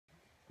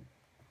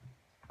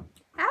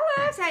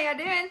guys, how y'all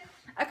doing?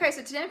 Okay,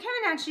 so today I'm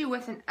coming at you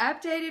with an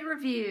updated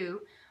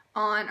review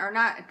on, or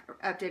not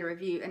updated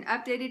review, an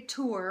updated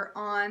tour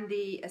on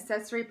the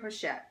Accessory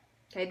Pouchette.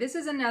 Okay, this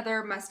is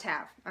another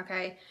must-have,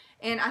 okay?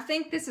 And I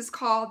think this is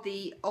called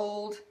the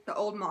old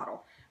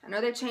model. I know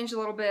they've changed a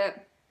little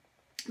bit,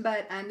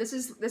 but this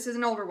is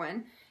an older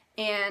one,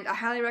 and I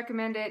highly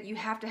recommend it. You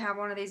have to have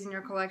one of these in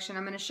your collection.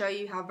 I'm going to show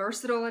you how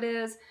versatile it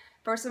is.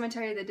 First, I'm going to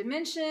tell you the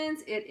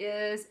dimensions. It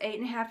is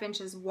 8.5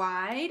 inches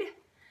wide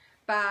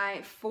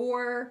by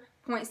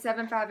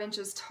 4.75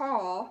 inches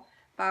tall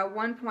by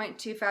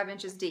 1.25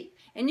 inches deep.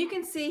 And you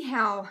can see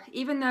how,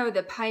 even though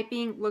the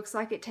piping looks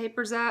like it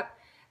tapers up,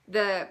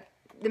 the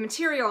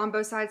material on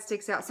both sides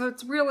sticks out. So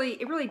it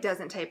really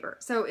doesn't taper.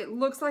 So it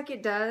looks like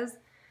it does,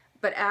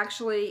 but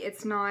actually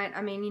it's not.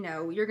 I mean, you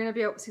know, you're going to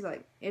be able to see,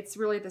 like, it's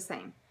really the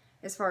same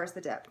as far as the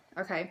depth,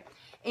 okay?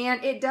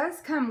 And it does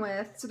come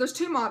with, so there's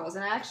two models,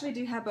 and I actually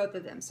do have both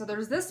of them. So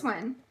there's this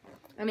one,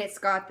 and it's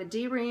got the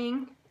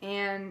D-ring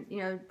and, you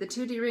know, the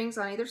two D-rings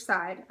on either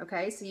side,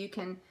 okay? So you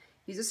can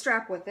use a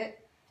strap with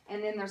it.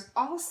 And then there's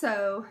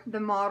also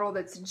the model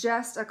that's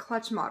just a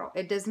clutch model.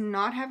 It does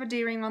not have a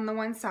D-ring on the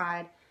one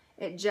side.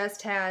 It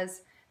just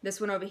has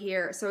this one over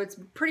here. So it's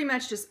pretty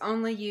much just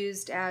only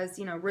used as,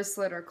 you know,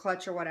 wristlet or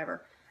clutch or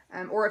whatever.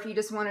 Or if you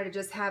just wanted to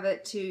just have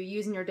it to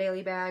use in your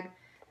daily bag,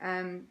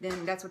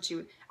 then that's what you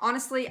would.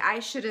 Honestly, I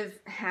should have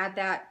had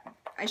that.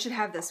 I should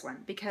have this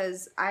one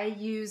because I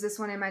use this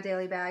one in my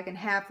daily bag and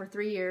have for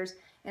 3 years,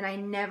 and I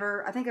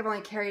think I've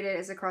only carried it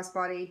as a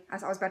crossbody. I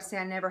was about to say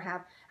I never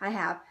have. I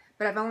have,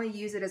 but I've only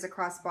used it as a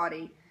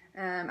crossbody.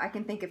 I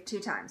can think of 2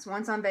 times,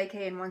 once on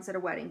vacay and once at a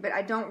wedding, but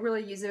I don't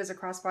really use it as a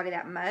crossbody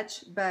that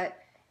much. But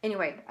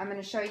anyway, I'm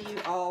going to show you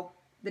all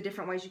the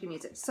different ways you can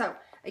use it. So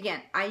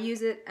again, I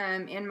use it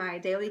in my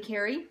daily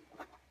carry,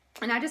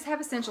 and I just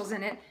have essentials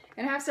in it,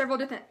 and I have several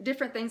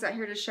different things out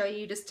here to show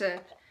you, just to,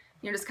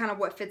 you know, just kind of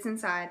what fits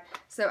inside.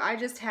 So I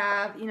just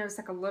have, you know, just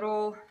like a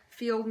little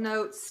field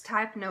notes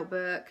type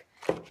notebook,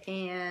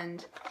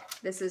 and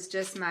this is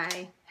just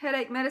my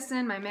headache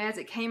medicine, my meds.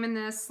 It came in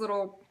this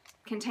little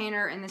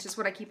container, and it's just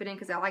what I keep it in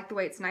because I like the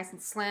way it's nice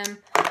and slim.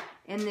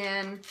 And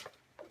then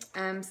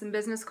some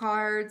business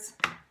cards,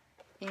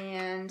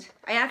 and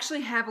I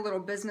actually have a little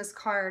business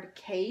card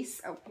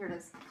case. Oh, here it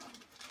is.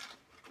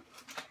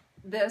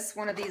 This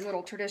one of these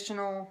little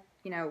traditional,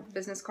 you know,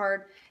 business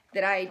card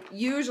that I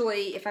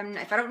usually, if I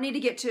don't need to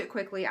get to it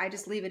quickly, I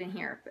just leave it in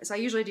here. So I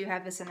usually do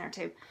have this in there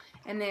too.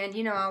 And then,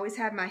 you know, I always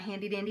have my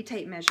handy dandy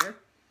tape measure.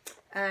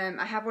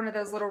 I have one of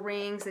those little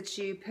rings that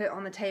you put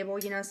on the table,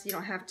 you know, so you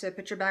don't have to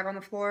put your bag on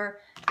the floor.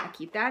 I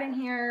keep that in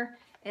here.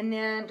 And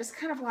then just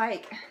kind of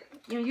like,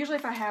 you know, usually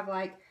if I have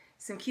like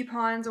some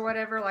coupons or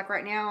whatever, like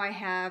right now I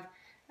have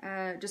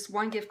just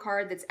one gift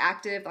card that's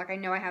active, like I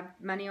know I have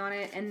money on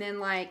it, and then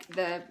like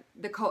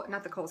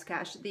not the Kohl's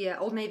cash, the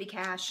Old Navy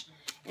cash,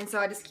 and so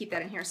I just keep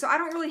that in here. So I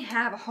don't really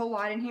have a whole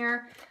lot in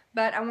here,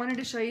 but I wanted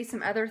to show you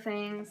some other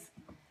things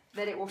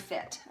that it will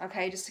fit,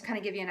 okay, just to kind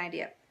of give you an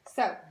idea.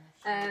 So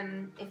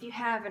if you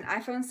have an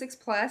iPhone 6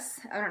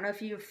 Plus, I don't know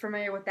if you're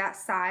familiar with that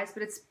size,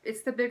 but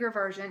it's the bigger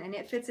version, and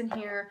it fits in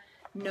here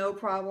no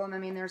problem. I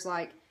mean, there's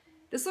like,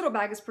 this little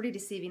bag is pretty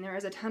deceiving. There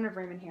is a ton of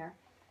room in here.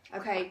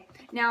 Okay,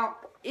 now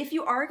if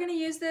you are going to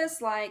use this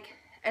like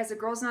as a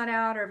girls' night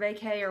out or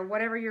vacay or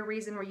whatever your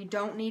reason where you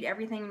don't need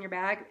everything in your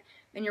bag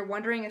and you're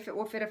wondering if it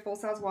will fit a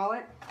full-size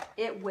wallet,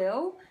 it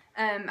will.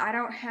 I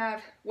don't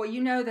have, well,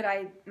 you know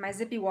that my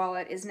zippy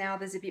wallet is now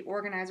the zippy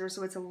organizer,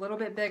 so it's a little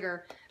bit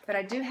bigger, but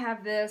I do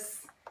have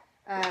this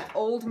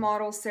old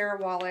model Sarah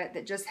wallet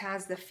that just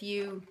has the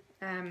few,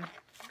 I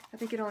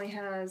think it only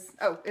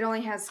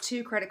has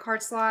 2 credit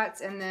card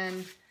slots, and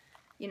then,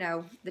 you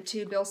know, the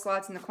 2 bill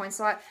slots and the coin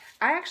slot.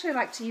 I actually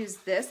like to use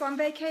this on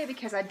vacay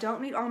because I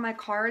don't need all my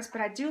cards, but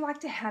I do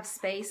like to have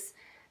space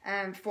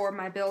for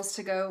my bills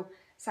to go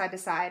side to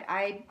side.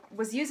 I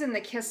was using the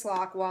Kiss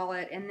Lock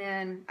wallet, and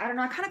then, I don't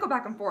know, I kind of go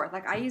back and forth.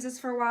 Like, I use this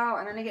for a while,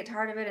 and then I get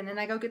tired of it, and then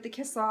I go get the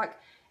Kiss Lock,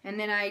 and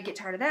then I get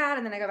tired of that,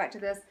 and then I go back to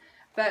this.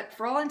 But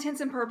for all intents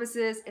and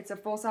purposes, it's a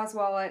full-size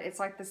wallet. It's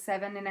like the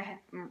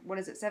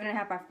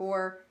 7.5 by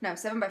 4? No,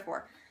 7 by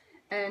 4.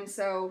 And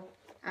so,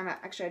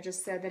 actually, I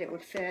just said that it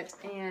would fit,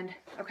 and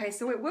okay,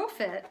 so it will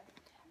fit,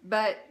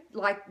 but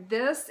like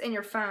this and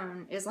your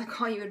phone is like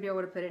all you would be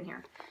able to put in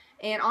here.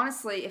 And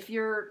honestly, if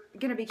you're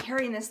gonna be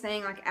carrying this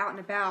thing like out and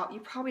about,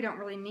 you probably don't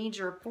really need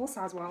your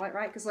full-size wallet,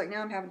 right? Because like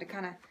now I'm having to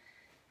kind of,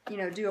 you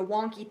know, do a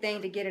wonky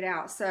thing to get it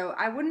out. So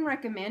I wouldn't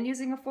recommend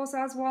using a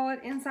full-size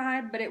wallet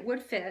inside, but it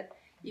would fit.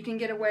 You can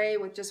get away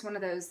with just one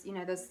of those, you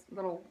know,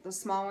 those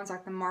small ones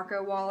like the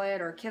Marco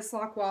wallet or Kiss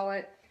Lock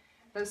wallet.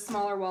 Those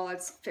smaller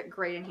wallets fit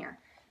great in here.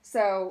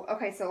 So,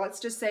 okay, so let's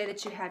just say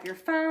that you have your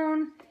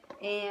phone,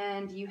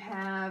 and you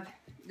have,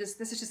 this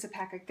is just a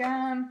pack of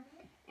gum,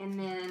 and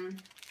then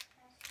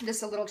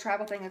just a little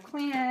travel thing of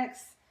Kleenex,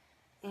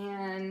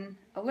 and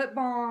a lip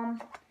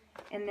balm,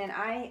 and then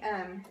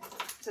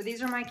so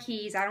these are my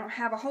keys. I don't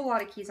have a whole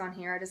lot of keys on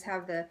here. I just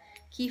have the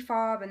key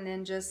fob, and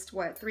then just,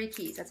 3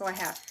 keys. That's all I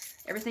have.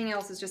 Everything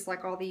else is just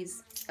like all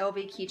these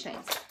LV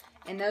keychains,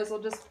 and those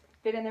will just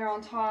fit in there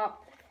on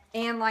top.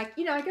 And like,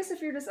 you know, I guess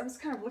if you're just, I was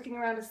kind of looking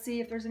around to see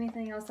if there's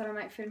anything else that I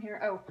might fit in here.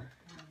 Oh,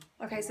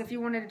 okay, so if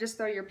you wanted to just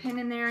throw your pen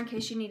in there in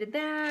case you needed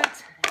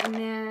that. And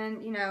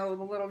then, you know,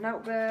 the little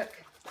notebook.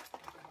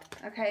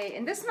 Okay,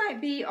 and this might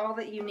be all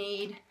that you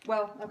need.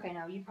 Well, okay,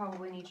 no, you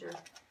probably need your,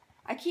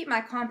 I keep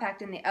my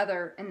compact in the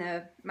other,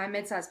 my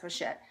mid-size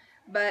pochette.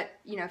 But,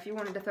 you know, if you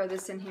wanted to throw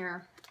this in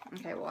here,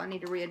 okay, well, I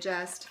need to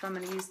readjust if I'm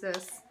going to use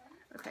this.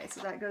 Okay,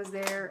 so that goes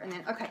there, and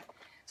then, okay.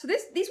 So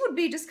these would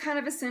be just kind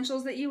of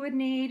essentials that you would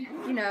need,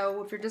 you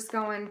know, if you're just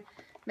going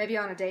maybe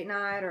on a date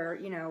night or,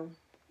 you know,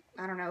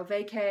 I don't know,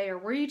 vacay, or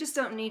where you just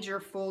don't need your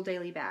full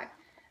daily bag.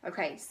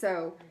 Okay,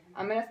 so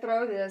I'm going to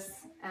throw this,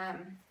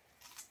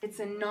 it's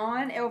a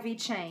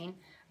non-LV chain,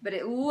 but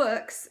it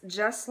looks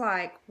just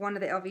like one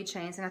of the LV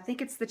chains, and I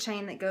think it's the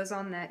chain that goes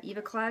on the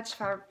Eva clutch,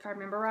 if I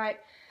remember right.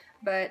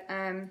 But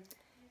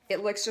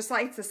it looks just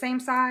like it's the same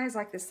size,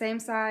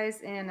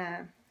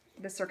 and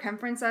the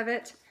circumference of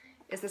it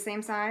is the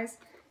same size.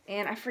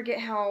 And I forget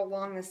how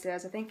long this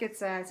is. I think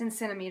it's in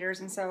centimeters,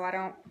 and so I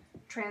don't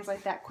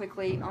translate that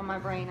quickly on my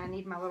brain. I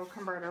need my little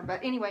converter.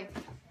 But anyway,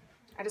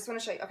 I just want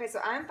to show you. Okay, so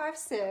I'm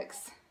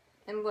 5'6",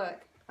 and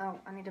look. Oh,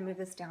 I need to move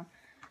this down.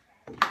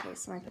 Okay,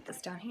 so let me put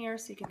this down here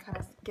so you can kind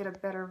of get a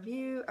better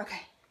view.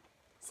 Okay,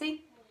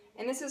 see?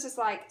 And this is just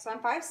like, so I'm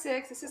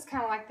 5'6". This is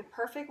kind of like the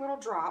perfect little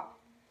drop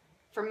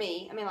for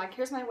me. I mean, like,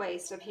 here's my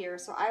waist up here,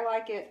 so I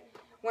like it.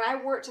 When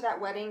I wore it to that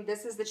wedding,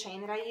 this is the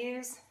chain that I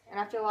use, and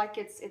I feel like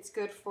it's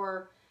good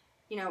for,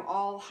 you know,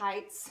 all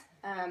heights.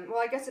 Well,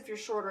 I guess if you're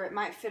shorter, it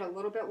might fit a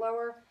little bit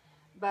lower,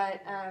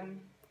 but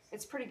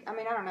it's pretty, I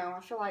mean, I don't know,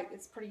 I feel like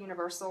it's pretty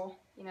universal,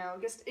 you know. I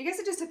guess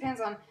it just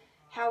depends on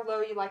how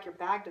low you like your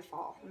bag to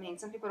fall. I mean,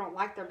 some people don't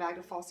like their bag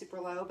to fall super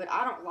low, but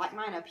I don't like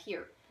mine up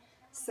here.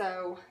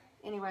 So,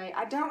 anyway,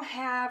 I don't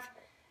have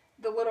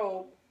the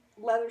little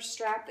leather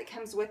strap that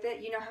comes with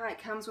it. You know how it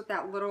comes with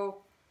that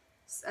little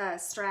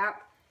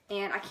strap?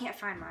 And I can't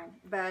find mine,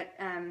 but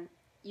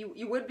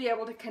you would be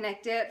able to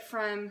connect it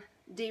from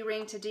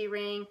D-ring to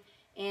D-ring,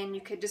 and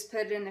you could just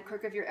put it in the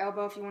crook of your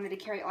elbow if you wanted to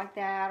carry it like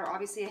that, or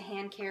obviously a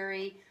hand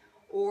carry,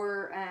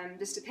 or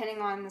just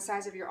depending on the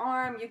size of your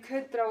arm, you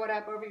could throw it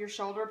up over your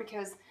shoulder,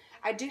 because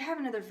I do have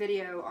another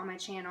video on my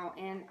channel,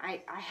 and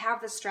I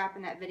have the strap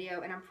in that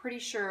video, and I'm pretty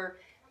sure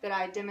that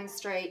I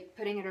demonstrate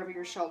putting it over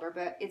your shoulder,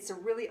 but it's a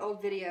really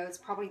old video. It's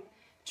probably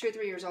 2 or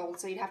 3 years old,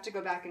 so you'd have to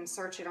go back and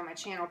search it on my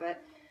channel,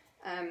 but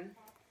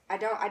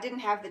I didn't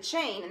have the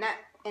chain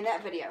in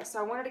that video, so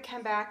I wanted to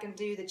come back and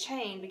do the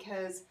chain,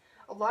 because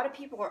a lot of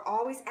people are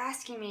always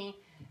asking me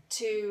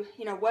to,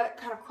 you know, what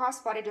kind of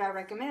crossbody do I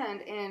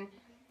recommend, and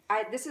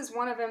this is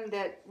one of them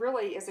that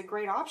really is a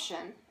great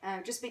option,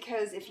 just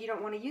because if you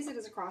don't want to use it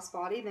as a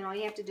crossbody, then all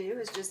you have to do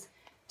is just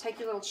take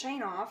your little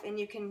chain off, and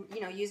you can,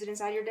 you know, use it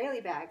inside your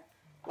daily bag,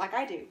 like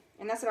I do.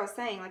 And that's what I was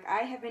saying, like, I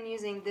have been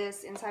using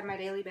this inside my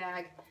daily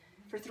bag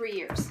for 3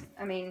 years.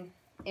 I mean,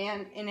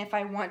 and if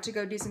I want to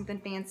go do something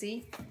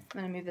fancy, I'm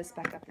going to move this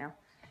back up now.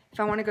 If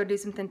I want to go do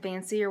something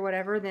fancy or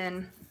whatever,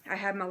 then I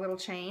have my little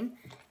chain,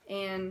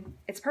 and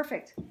it's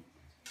perfect.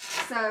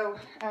 So,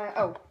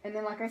 oh, and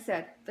then like I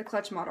said, the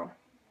clutch model.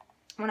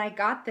 When I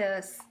got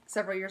this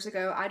several years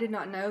ago, I did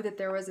not know that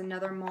there was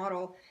another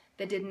model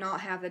that did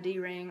not have the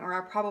D-ring, or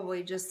I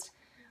probably just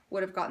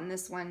would have gotten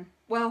this one.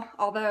 Well,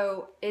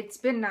 although it's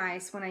been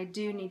nice when I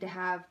do need to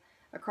have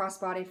a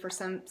crossbody for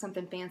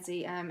something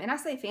fancy. And I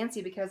say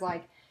fancy because,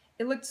 like,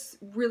 it looks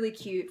really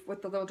cute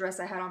with the little dress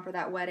I had on for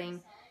that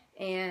wedding.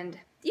 And,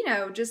 you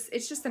know,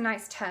 it's just a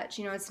nice touch.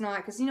 You know, it's not,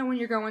 because, you know, when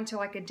you're going to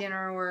like a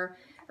dinner or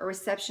a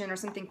reception or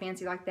something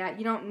fancy like that,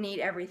 you don't need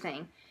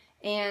everything.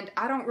 And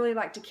I don't really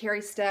like to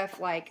carry stuff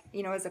like,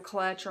 you know, as a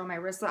clutch or on my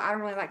wristlet. I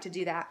don't really like to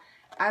do that.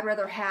 I'd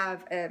rather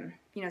have,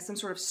 you know, some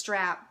sort of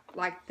strap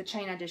like the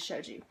chain I just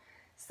showed you.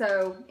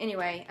 So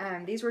anyway,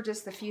 these were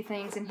just the few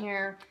things in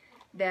here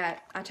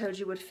that I told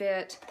you would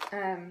fit.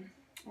 I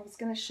was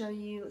going to show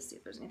you, let's see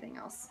if there's anything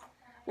else.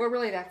 Well,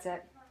 really that's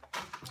it.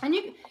 And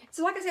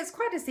so like I said, it's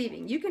quite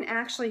deceiving. You can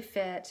actually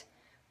fit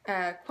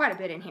quite a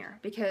bit in here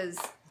because,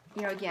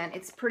 you know, again,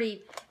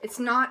 it's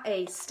not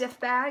a stiff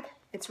bag.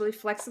 It's really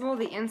flexible.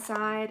 The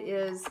inside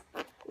is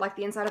like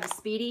the inside of a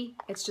Speedy.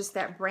 It's just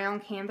that brown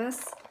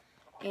canvas.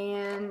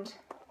 And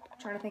I'm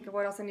trying to think of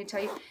what else I need to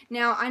tell you.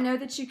 Now, I know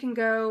that you can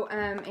go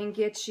and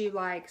get you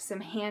like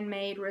some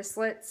handmade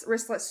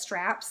wristlet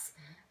straps.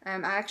 I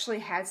actually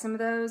had some of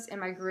those in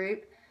my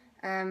group.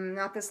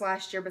 Not this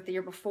last year, but the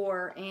year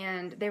before.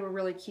 And they were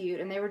really cute.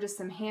 And they were just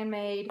some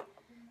handmade,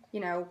 you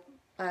know,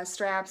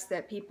 straps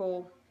that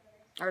people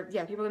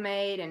have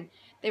made, and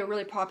they were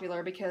really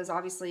popular because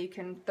obviously you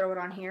can throw it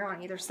on here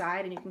on either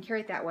side and you can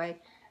carry it that way,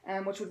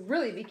 which would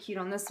really be cute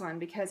on this one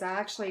because I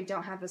actually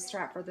don't have the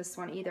strap for this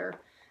one either.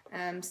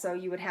 So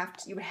you would have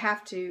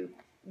to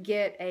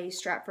get a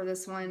strap for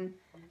this one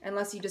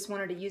unless you just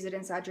wanted to use it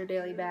inside your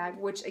daily bag,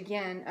 which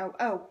again,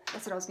 oh,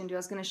 that's what I was going to do. I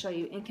was going to show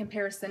you in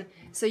comparison.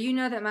 So you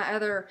know that my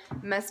other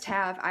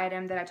must-have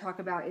item that I talk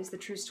about is the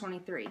Truce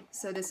 23.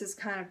 So this is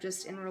kind of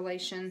just in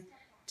relation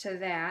to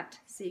that,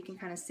 so you can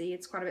kind of see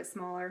it's quite a bit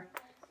smaller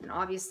and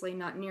obviously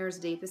not near as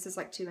deep. This is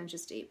like 2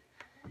 inches deep.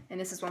 and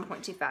this is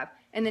 1.25.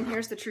 And then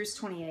here's the Truce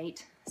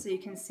 28. So you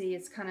can see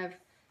it's kind of,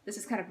 this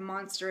is kind of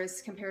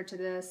monstrous compared to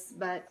this,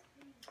 but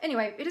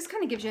anyway, it just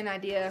kind of gives you an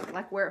idea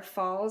like where it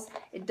falls.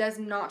 It does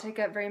not take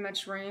up very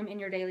much room in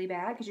your daily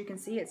bag. As you can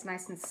see, it's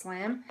nice and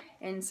slim,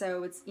 and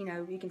so it's, you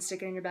know, you can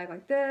stick it in your bag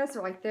like this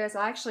or like this.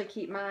 I actually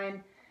keep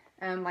mine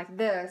like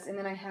this, and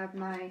then I have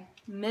my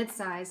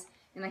mid-size,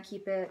 and I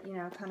keep it, you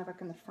know, kind of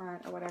like in the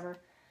front or whatever.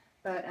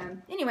 But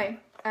anyway,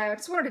 I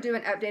just wanted to do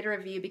an updated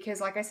review because,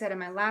 like I said in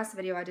my last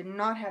video, I did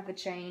not have the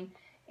chain,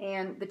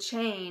 and the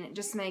chain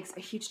just makes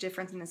a huge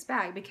difference in this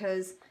bag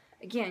because,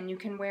 again, you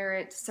can wear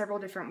it several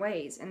different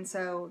ways, and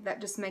so that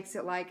just makes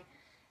it like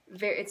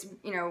it's,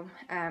 you know,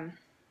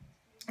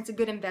 it's a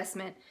good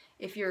investment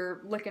if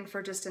you're looking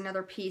for just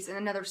another piece and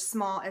another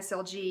small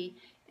SLG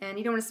and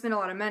you don't want to spend a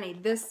lot of money.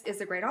 This is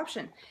a great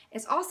option.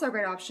 It's also a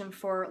great option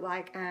for,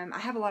 like, I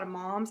have a lot of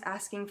moms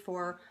asking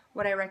for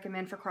what I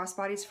recommend for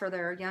crossbodies for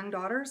their young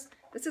daughters.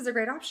 This is a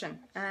great option,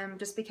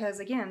 just because,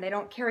 again, they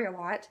don't carry a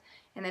lot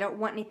and they don't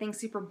want anything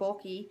super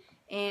bulky,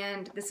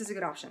 and this is a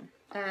good option.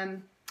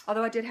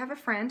 Although I did have a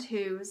friend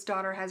whose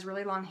daughter has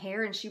really long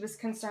hair, and she was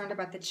concerned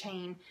about the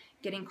chain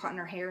getting caught in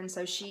her hair, and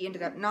so she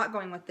ended up not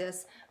going with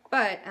this.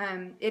 But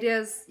it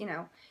is, you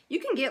know, you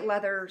can get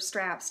leather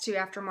straps too,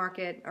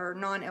 aftermarket or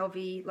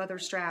non-LV leather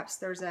straps.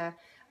 There's a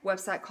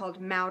website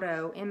called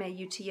Mauto,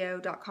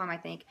 MAUTO.com, I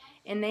think,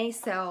 and they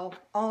sell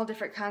all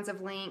different kinds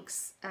of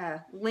lengths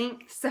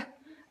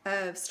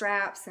of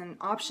straps and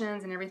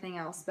options and everything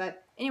else.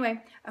 But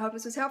anyway, I hope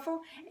this was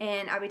helpful,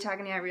 and I'll be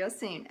talking to you real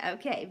soon.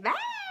 Okay,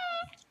 bye!